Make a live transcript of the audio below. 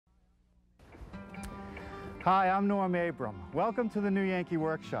Hi, I'm Norm Abram. Welcome to the new Yankee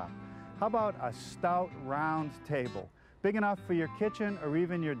workshop. How about a stout round table, big enough for your kitchen or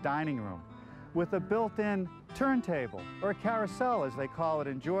even your dining room, with a built-in turntable, or a carousel as they call it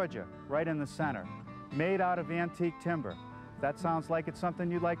in Georgia, right in the center, made out of antique timber. If that sounds like it's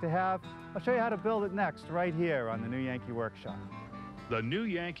something you'd like to have, I'll show you how to build it next, right here on the new Yankee workshop. The new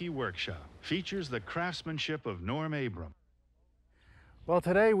Yankee workshop features the craftsmanship of Norm Abram. Well,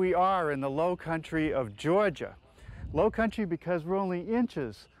 today we are in the low country of Georgia. Low country because we're only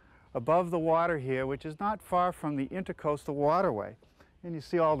inches above the water here, which is not far from the intercoastal waterway. And you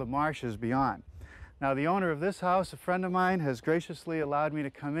see all the marshes beyond. Now, the owner of this house, a friend of mine, has graciously allowed me to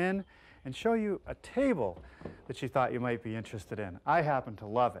come in and show you a table that she thought you might be interested in. I happen to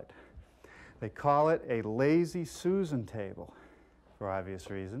love it. They call it a Lazy Susan table, for obvious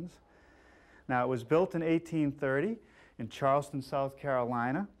reasons. Now, it was built in 1830 in Charleston, South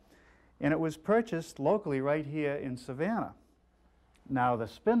Carolina, and it was purchased locally right here in Savannah. Now, the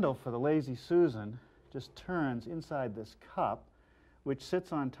spindle for the Lazy Susan just turns inside this cup, which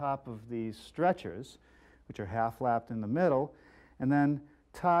sits on top of these stretchers, which are half-lapped in the middle, and then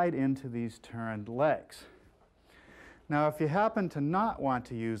tied into these turned legs. Now, if you happen to not want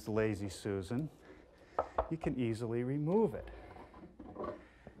to use the Lazy Susan, you can easily remove it.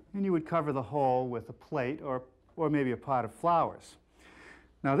 And you would cover the hole with a plate or maybe a pot of flowers.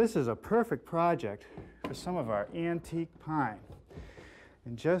 Now, this is a perfect project for some of our antique pine.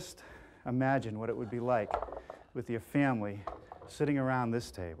 And just imagine what it would be like with your family sitting around this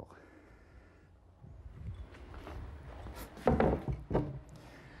table.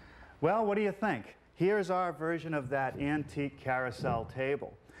 Well, what do you think? Here's our version of that antique carousel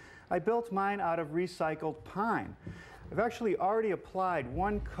table. I built mine out of recycled pine. I've actually already applied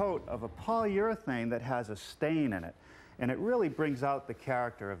one coat of a polyurethane that has a stain in it, and it really brings out the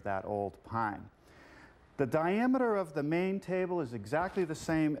character of that old pine. The diameter of the main table is exactly the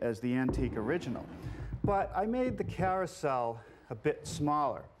same as the antique original, but I made the carousel a bit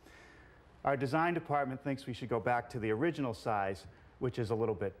smaller. Our design department thinks we should go back to the original size, which is a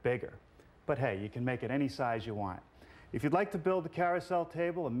little bit bigger. But hey, you can make it any size you want. If you'd like to build the carousel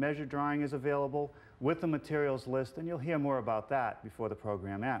table, a measure drawing is available with the materials list, and you'll hear more about that before the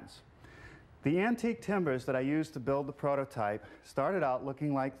program ends. The antique timbers that I used to build the prototype started out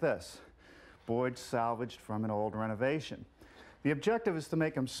looking like this, boards salvaged from an old renovation. The objective is to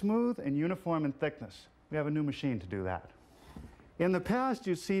make them smooth and uniform in thickness. We have a new machine to do that. In the past,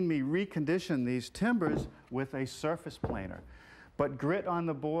 you've seen me recondition these timbers with a surface planer, but grit on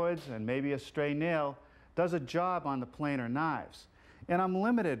the boards and maybe a stray nail does a job on the planer knives. And I'm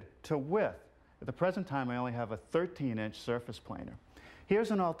limited to width. At the present time, I only have a 13-inch surface planer.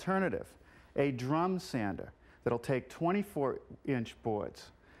 Here's an alternative, a drum sander that'll take 24-inch boards.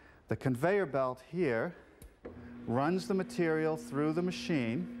 The conveyor belt here runs the material through the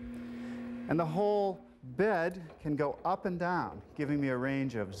machine, and the whole bed can go up and down, giving me a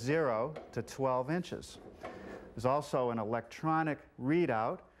range of 0 to 12 inches. There's also an electronic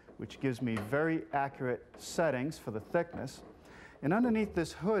readout, which gives me very accurate settings for the thickness. And underneath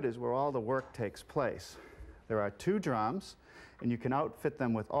this hood is where all the work takes place. There are 2 drums, and you can outfit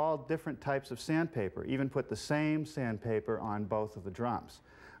them with all different types of sandpaper, even put the same sandpaper on both of the drums.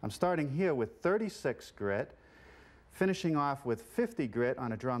 I'm starting here with 36 grit, finishing off with 50 grit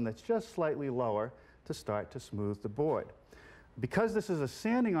on a drum that's just slightly lower to start to smooth the board. Because this is a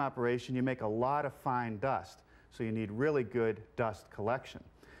sanding operation, you make a lot of fine dust, so you need really good dust collection.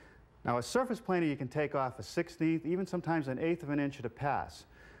 Now, a surface planer, you can take off a 1/16, even sometimes an 1/8 of an inch at a pass.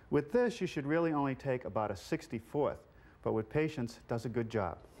 With this, you should really only take about a 64th, but with patience, it does a good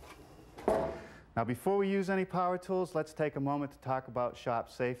job. Now, before we use any power tools, let's take a moment to talk about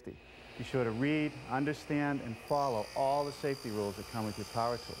shop safety. Be sure to read, understand, and follow all the safety rules that come with your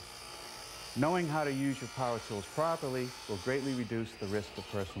power tools. Knowing how to use your power tools properly will greatly reduce the risk of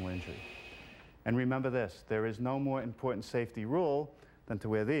personal injury. And remember this, there is no more important safety rule than to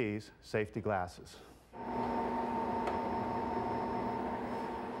wear these safety glasses.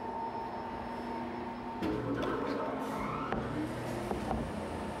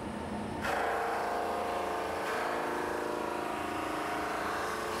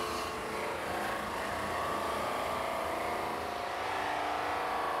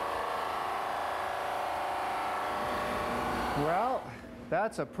 Well,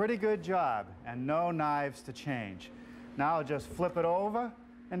 that's a pretty good job, and no knives to change. Now I'll just flip it over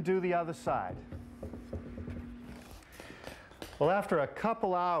and do the other side. Well, after a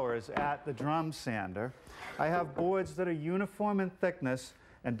couple hours at the drum sander, I have boards that are uniform in thickness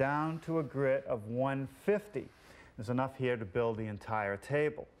and down to a grit of 150. There's enough here to build the entire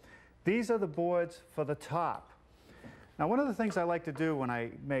table. These are the boards for the top. Now, one of the things I like to do when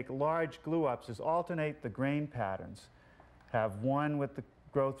I make large glue-ups is alternate the grain patterns. Have one with the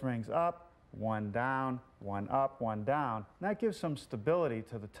growth rings up, one down, one up, one down. And that gives some stability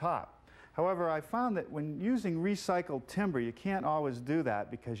to the top. However, I found that when using recycled timber, you can't always do that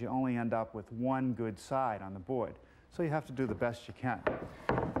because you only end up with one good side on the board. So you have to do the best you can.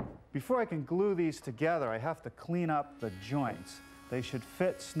 Before I can glue these together, I have to clean up the joints. They should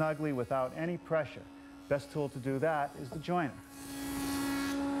fit snugly without any pressure. Best tool to do that is the joiner.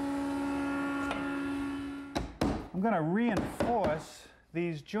 I'm going to reinforce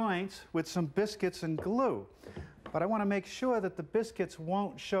these joints with some biscuits and glue. But I want to make sure that the biscuits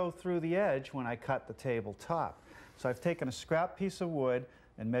won't show through the edge when I cut the tabletop. So I've taken a scrap piece of wood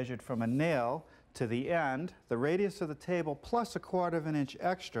and measured from a nail to the end, the radius of the table plus 1/4 of an inch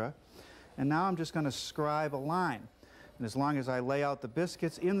extra. And now I'm just going to scribe a line. And as long as I lay out the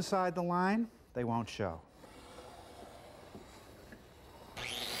biscuits inside the line, they won't show. I'm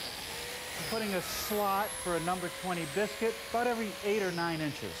putting a slot for a number 20 biscuit about every 8 or 9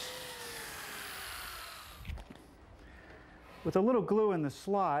 inches. With a little glue in the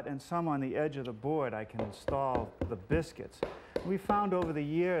slot and some on the edge of the board, I can install the biscuits. We found over the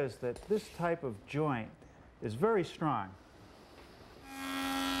years that this type of joint is very strong.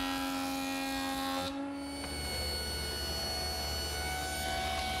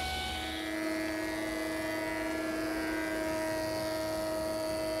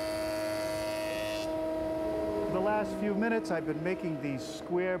 For the last few minutes, I've been making these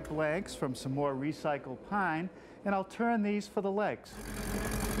square blanks from some more recycled pine, and I'll turn these for the legs.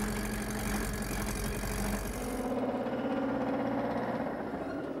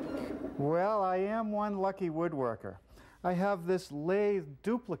 Well, I am one lucky woodworker. I have this lathe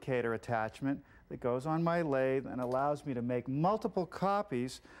duplicator attachment that goes on my lathe and allows me to make multiple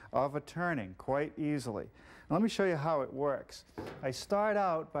copies of a turning quite easily. Now, let me show you how it works. I start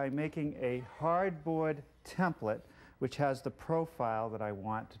out by making a hardboard template which has the profile that I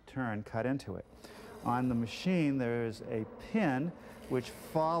want to turn cut into it. On the machine there is a pin which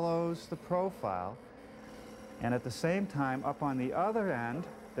follows the profile, and at the same time up on the other end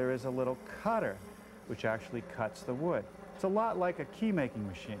there is a little cutter which actually cuts the wood. It's a lot like a key making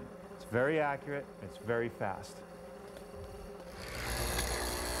machine. It's very accurate, it's very fast.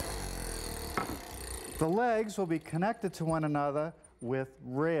 The legs will be connected to one another with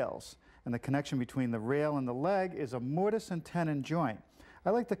rails, and the connection between the rail and the leg is a mortise and tenon joint. I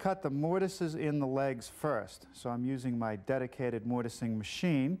like to cut the mortises in the legs first, so I'm using my dedicated mortising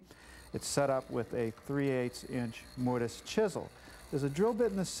machine. It's set up with a 3/8 inch mortise chisel. There's a drill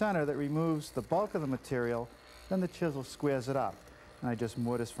bit in the center that removes the bulk of the material, then the chisel squares it up, and I just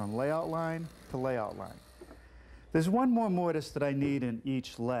mortise from layout line to layout line. There's one more mortise that I need in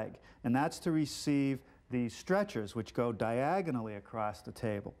each leg, and that's to receive these stretchers which go diagonally across the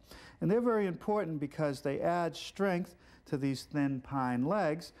table. And they're very important because they add strength to these thin pine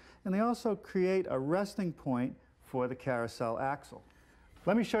legs, and they also create a resting point for the carousel axle.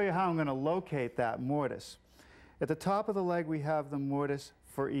 Let me show you how I'm going to locate that mortise. At the top of the leg we have the mortise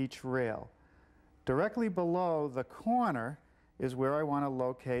for each rail. Directly below the corner is where I want to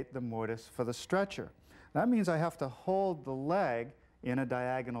locate the mortise for the stretcher. That means I have to hold the leg in a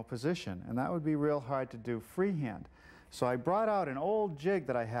diagonal position, and that would be real hard to do freehand. So I brought out an old jig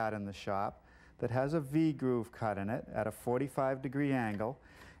that I had in the shop that has a V groove cut in it at a 45-degree angle,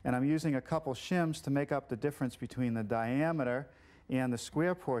 and I'm using a couple shims to make up the difference between the diameter and the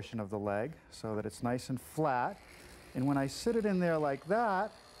square portion of the leg so that it's nice and flat. And when I sit it in there like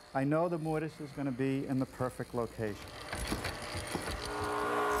that, I know the mortise is going to be in the perfect location.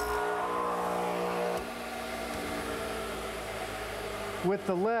 With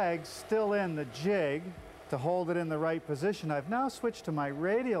the legs still in the jig to hold it in the right position, I've now switched to my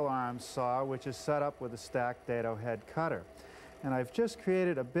radial arm saw, which is set up with a stacked dado head cutter. And I've just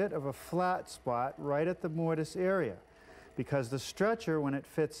created a bit of a flat spot right at the mortise area, because the stretcher, when it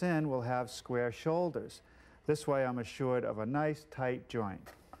fits in, will have square shoulders. This way I'm assured of a nice tight joint.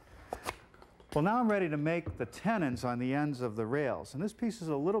 Well, now I'm ready to make the tenons on the ends of the rails, and this piece is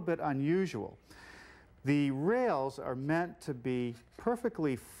a little bit unusual. The rails are meant to be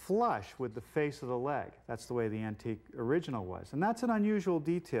perfectly flush with the face of the leg. That's the way the antique original was. And that's an unusual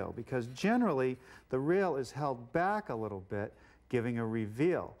detail because generally the rail is held back a little bit, giving a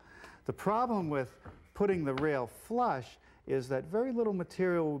reveal. The problem with putting the rail flush is that very little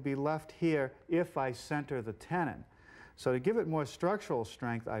material will be left here if I center the tenon. So to give it more structural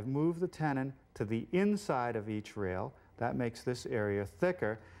strength, I've moved the tenon to the inside of each rail. That makes this area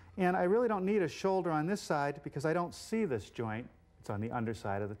thicker. And I really don't need a shoulder on this side because I don't see this joint It's on the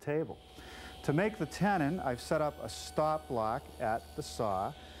underside of the table. To make the tenon, I've set up a stop block at the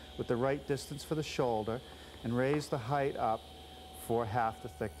saw with the right distance for the shoulder and raised the height up for half the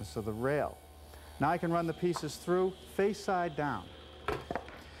thickness of the rail. Now I can run the pieces through face side down.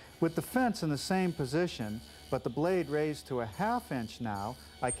 With the fence in the same position, but the blade raised to a ½ inch now,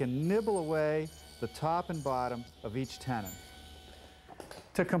 I can nibble away the top and bottom of each tenon.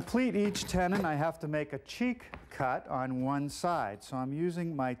 To complete each tenon, I have to make a cheek cut on one side. So I'm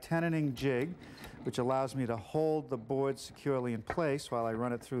using my tenoning jig, which allows me to hold the board securely in place while I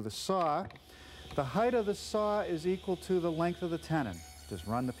run it through the saw. The height of the saw is equal to the length of the tenon. Just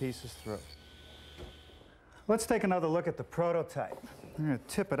run the pieces through. Let's take another look at the prototype. I'm going to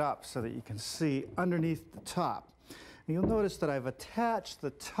tip it up so that you can see underneath the top. And you'll notice that I've attached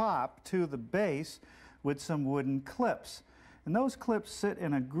the top to the base with some wooden clips. And those clips sit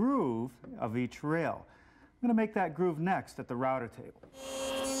in a groove of each rail. I'm going to make that groove next at the router table.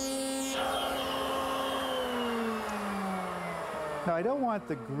 Now I don't want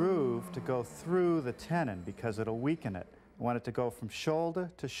the groove to go through the tenon because it'll weaken it. I want it to go from shoulder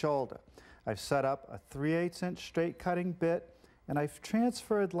to shoulder. I've set up a 3/8 inch straight cutting bit, and I've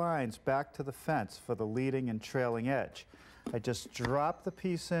transferred lines back to the fence for the leading and trailing edge. I just drop the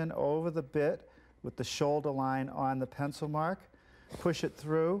piece in over the bit with the shoulder line on the pencil mark, push it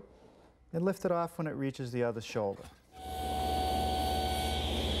through, and lift it off when it reaches the other shoulder.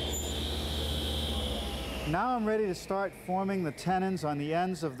 Now I'm ready to start forming the tenons on the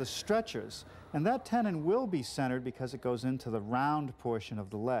ends of the stretchers, and that tenon will be centered because it goes into the round portion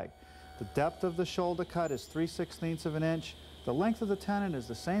of the leg. The depth of the shoulder cut is 3/16 of an inch. The length of the tenon is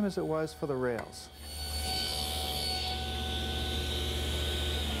the same as it was for the rails.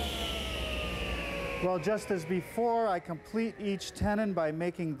 Well, just as before, I complete each tenon by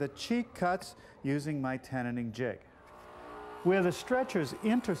making the cheek cuts using my tenoning jig. Where the stretchers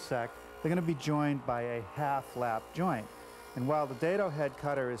intersect, they're going to be joined by a half-lap joint. And while the dado head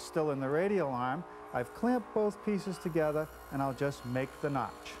cutter is still in the radial arm, I've clamped both pieces together, and I'll just make the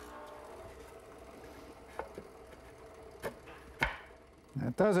notch.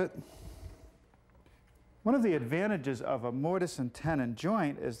 That does it. One of the advantages of a mortise and tenon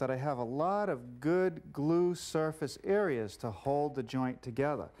joint is that I have a lot of good glue surface areas to hold the joint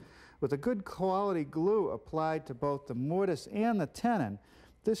together. With a good quality glue applied to both the mortise and the tenon,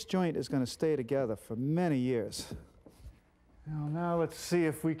 this joint is going to stay together for many years. Now let's see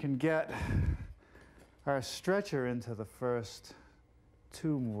if we can get our stretcher into the first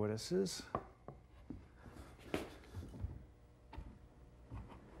two mortises.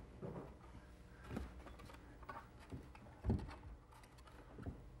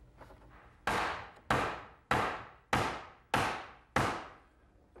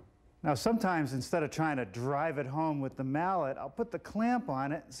 Now sometimes instead of trying to drive it home with the mallet, I'll put the clamp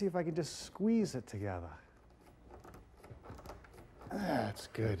on it and see if I can just squeeze it together. That's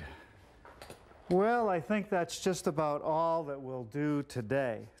good. Well, I think that's just about all that we'll do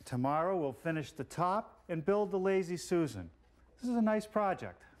today. Tomorrow we'll finish the top and build the Lazy Susan. This is a nice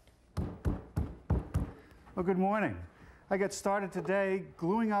project. Well, good morning. I got started today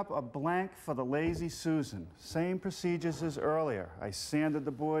gluing up a blank for the Lazy Susan. Same procedures as earlier. I sanded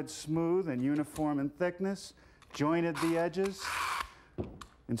the board smooth and uniform in thickness, jointed the edges,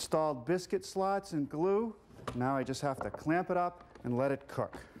 installed biscuit slots and glue. Now I just have to clamp it up and let it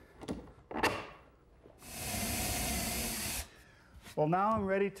cook. Well, now I'm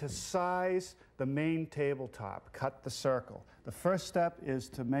ready to size the main tabletop, cut the circle. The first step is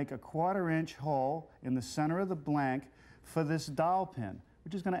to make a 1/4 inch hole in the center of the blank for this dowel pin,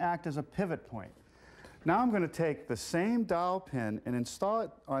 which is going to act as a pivot point. Now I'm going to take the same dowel pin and install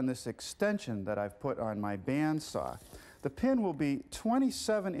it on this extension that I've put on my bandsaw. The pin will be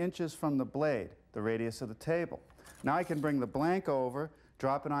 27 inches from the blade, the radius of the table. Now I can bring the blank over,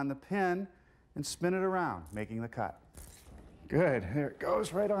 drop it on the pin, and spin it around, making the cut. Good, there it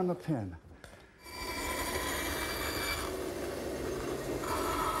goes right on the pin.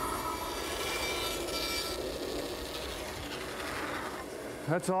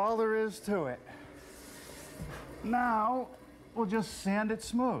 That's all there is to it. Now, we'll just sand it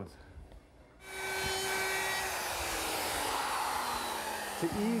smooth. To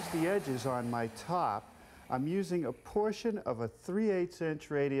ease the edges on my top, I'm using a portion of a 3/8 inch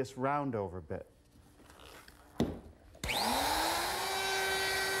radius roundover bit.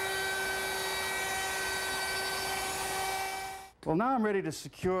 Well, now I'm ready to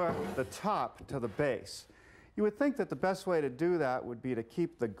secure the top to the base. You would think that the best way to do that would be to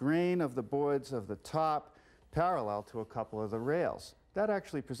keep the grain of the boards of the top parallel to a couple of the rails. That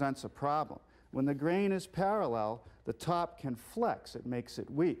actually presents a problem. when the grain is parallel, the top can flex. It makes it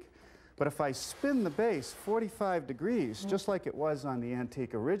weak. But if I spin the base 45 degrees, just like it was on the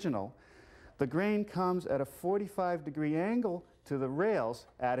antique original, the grain comes at a 45-degree angle to the rails,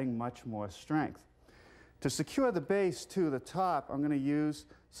 adding much more strength. To secure the base to the top, I'm going to use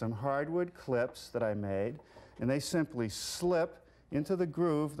some hardwood clips that I made, and they simply slip into the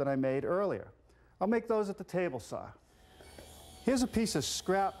groove that I made earlier. I'll make those at the table saw. Here's a piece of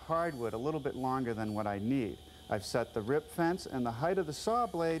scrap hardwood a little bit longer than what I need. I've set the rip fence and the height of the saw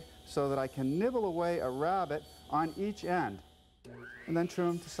blade so that I can nibble away a rabbet on each end and then trim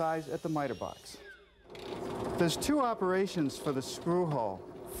them to size at the miter box. There's two operations for the screw hole.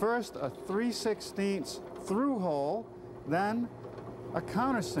 First, a 3/16 through hole, then a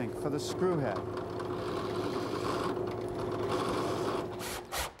countersink for the screw head.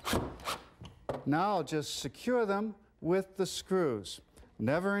 Now I'll just secure them with the screws.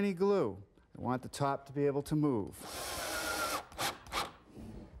 Never any glue. I want the top to be able to move.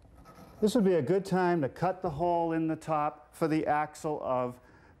 This would be a good time to cut the hole in the top for the axle of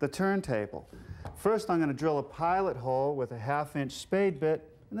the turntable. First, I'm going to drill a pilot hole with a 1/2-inch spade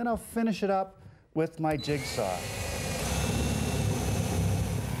bit, and then I'll finish it up with my jigsaw.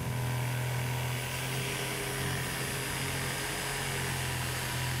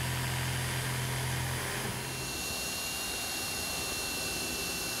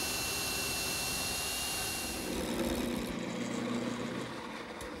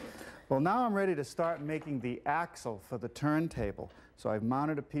 Well, now I'm ready to start making the axle for the turntable. So I've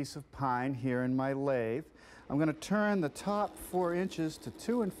mounted a piece of pine here in my lathe. I'm going to turn the top 4 inches to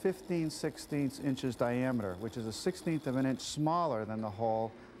 2 15/16 inches diameter, which is a 1/16 of an inch smaller than the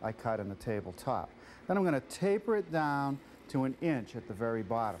hole I cut in the tabletop. Then I'm going to taper it down to 1 inch at the very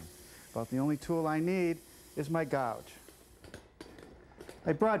bottom. About the only tool I need is my gouge.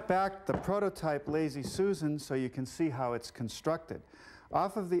 I brought back the prototype Lazy Susan so you can see how it's constructed.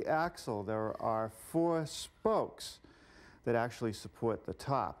 Off of the axle, there are 4 spokes that actually support the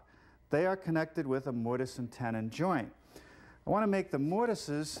top. They are connected with a mortise and tenon joint. I want to make the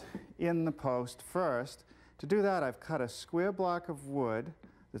mortises in the post first. To do that, I've cut a square block of wood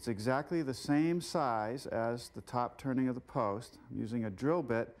that's exactly the same size as the top turning of the post. I'm using a drill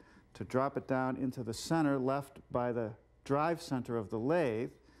bit to drop it down into the center left by the drive center of the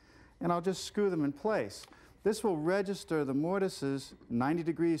lathe, and I'll just screw them in place. This will register the mortises 90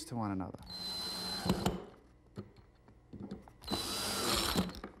 degrees to one another.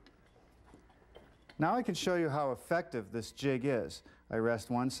 Now I can show you how effective this jig is. I rest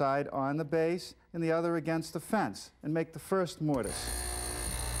one side on the base and the other against the fence and make the first mortise.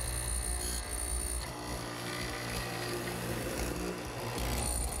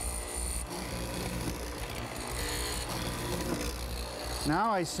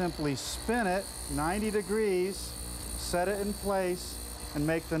 Now I simply spin it 90 degrees, set it in place, and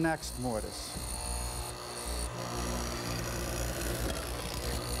make the next mortise.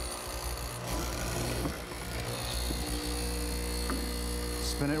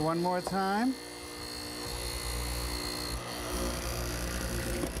 Spin it one more time.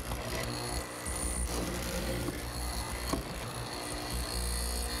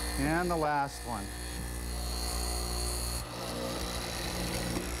 And the last one.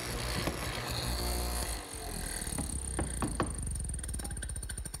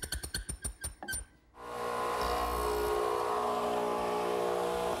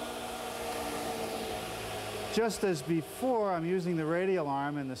 Just as before, I'm using the radial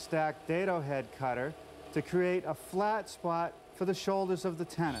arm and the stacked dado head cutter to create a flat spot for the shoulders of the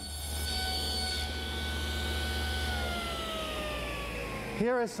tenon.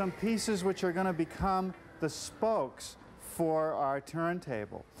 Here are some pieces which are going to become the spokes for our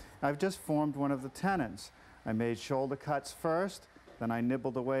turntable. I've just formed one of the tenons. I made shoulder cuts first, then I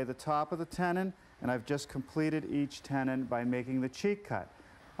nibbled away the top of the tenon, and I've just completed each tenon by making the cheek cut.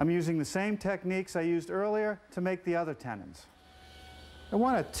 I'm using the same techniques I used earlier to make the other tenons. I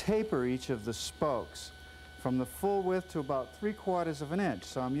want to taper each of the spokes from the full width to about 3/4 of an inch.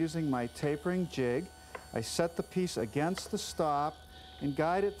 So I'm using my tapering jig. I set the piece against the stop and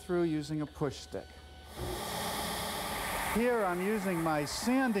guide it through using a push stick. Here I'm using my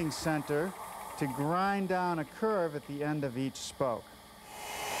sanding center to grind down a curve at the end of each spoke.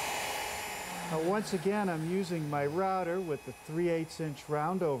 Now, once again, I'm using my router with the 3/8-inch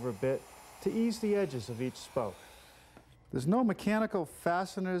roundover bit to ease the edges of each spoke. There's no mechanical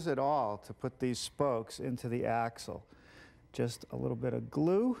fasteners at all to put these spokes into the axle. Just a little bit of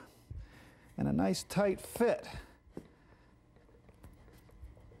glue and a nice tight fit.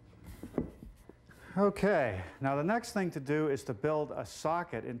 Okay, now the next thing to do is to build a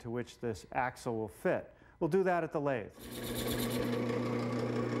socket into which this axle will fit. We'll do that at the lathe.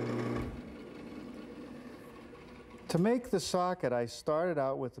 To make the socket, I started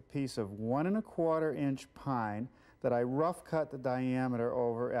out with a piece of 1 1/4 inch pine that I rough cut the diameter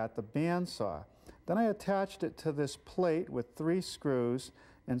over at the bandsaw. Then I attached it to this plate with 3 screws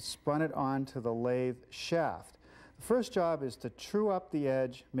and spun it onto the lathe shaft. The first job is to true up the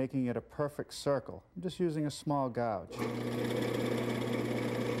edge, making it a perfect circle. I'm just using a small gouge.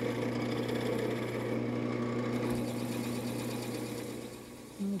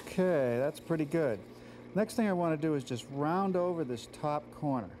 Okay, that's pretty good. Next thing I want to do is just round over this top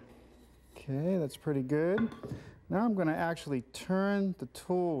corner. Okay, that's pretty good. Now I'm going to actually turn the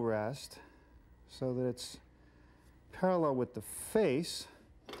tool rest so that it's parallel with the face.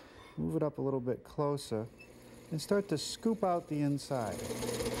 Move it up a little bit closer and start to scoop out the inside.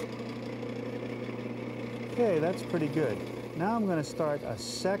 Okay, that's pretty good. Now I'm going to start a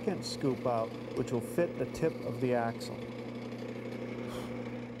second scoop out, which will fit the tip of the axle.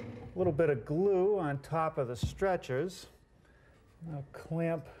 A little bit of glue on top of the stretchers. I'll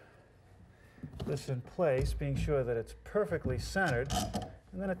clamp this in place, being sure that it's perfectly centered,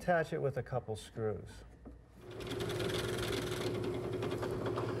 and then attach it with a couple screws.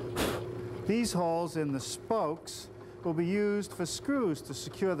 These holes in the spokes will be used for screws to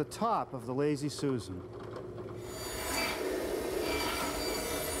secure the top of the Lazy Susan.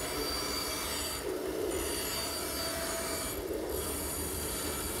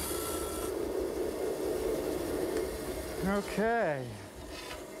 Okay,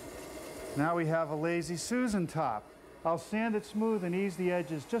 now we have a Lazy Susan top. I'll sand it smooth and ease the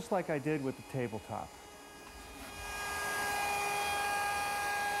edges just like I did with the tabletop.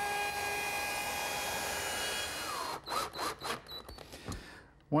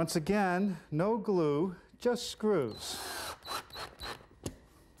 Once again, no glue, just screws.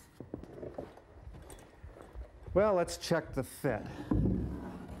 Well, let's check the fit.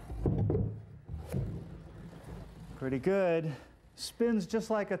 Pretty good. Spins just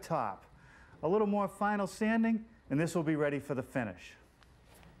like a top. A little more final sanding, and this will be ready for the finish.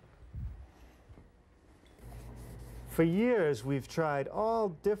 For years, we've tried all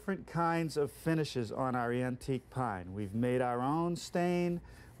different kinds of finishes on our antique pine. We've made our own stain.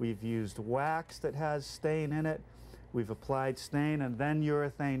 We've used wax that has stain in it. We've applied stain and then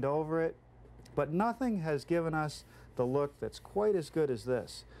urethaned over it. But nothing has given us the look that's quite as good as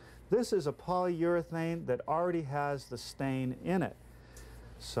this. This is a polyurethane that already has the stain in it.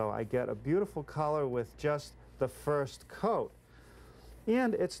 So I get a beautiful color with just the first coat.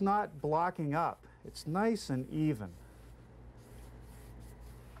 And it's not blocking up. It's nice and even.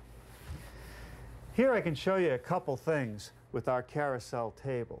 Here I can show you a couple things with our carousel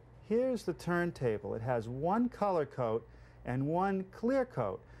table. Here's the turntable. It has 1 color coat and 1 clear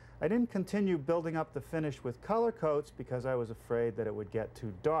coat. I didn't continue building up the finish with color coats because I was afraid that it would get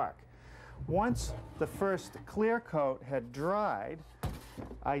too dark. Once the first clear coat had dried,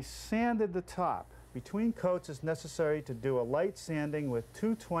 I sanded the top. Between coats is necessary to do a light sanding with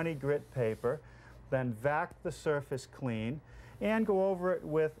 220 grit paper, then vac the surface clean, and go over it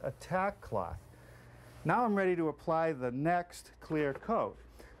with a tack cloth. Now I'm ready to apply the next clear coat.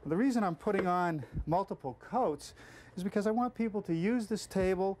 The reason I'm putting on multiple coats is because I want people to use this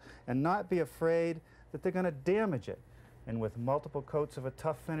table and not be afraid that they're going to damage it. And with multiple coats of a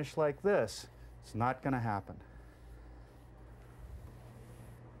tough finish like this, it's not going to happen.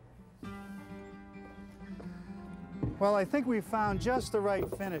 Well, I think we've found just the right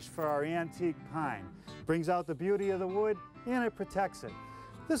finish for our antique pine. Brings out the beauty of the wood and it protects it.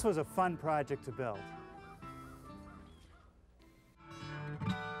 This was a fun project to build.